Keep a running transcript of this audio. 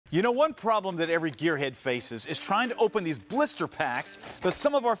You know, one problem that every gearhead faces is trying to open these blister packs that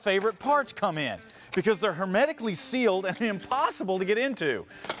some of our favorite parts come in, because they're hermetically sealed and impossible to get into.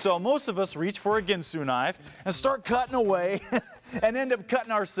 So most of us reach for a Ginsu knife and start cutting away and end up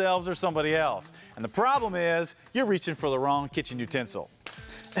cutting ourselves or somebody else. And the problem is, you're reaching for the wrong kitchen utensil.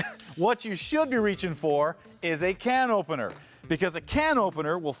 What you should be reaching for is a can opener, because a can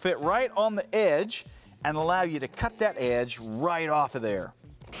opener will fit right on the edge and allow you to cut that edge right off of there.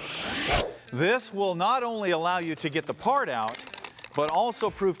 This will not only allow you to get the part out, but also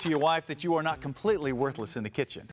prove to your wife that you are not completely worthless in the kitchen.